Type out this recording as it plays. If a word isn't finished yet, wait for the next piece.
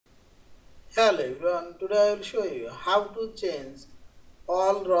Hello everyone, today I will show you how to change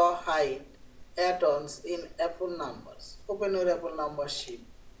all raw height atoms in Apple numbers. Open your Apple number sheet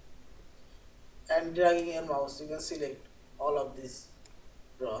and dragging your mouse you can select all of this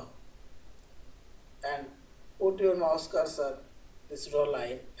raw and put your mouse cursor this raw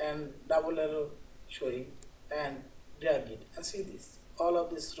line and double arrow showing and drag it and see this all of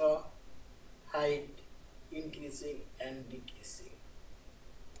this raw height increasing and decreasing.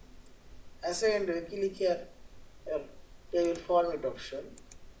 And secondly, click here table format option.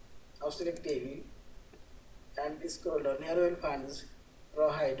 Now select table and scroll down. Here you will find this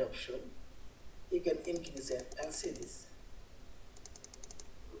raw height option. You can increase it and see this.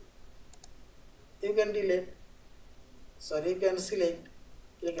 You can delete. Sorry, you can select.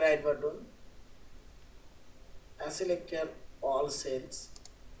 Click right button and select here all cells.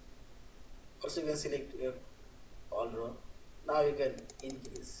 Also, you can select your all row. Now you can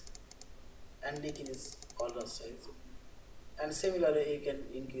increase and decrease all the size. And similarly, you can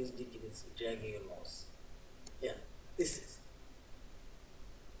increase, decrease, dragging your mouse. Yeah, this is.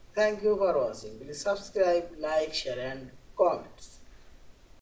 Thank you for watching. Please subscribe, like, share, and comments.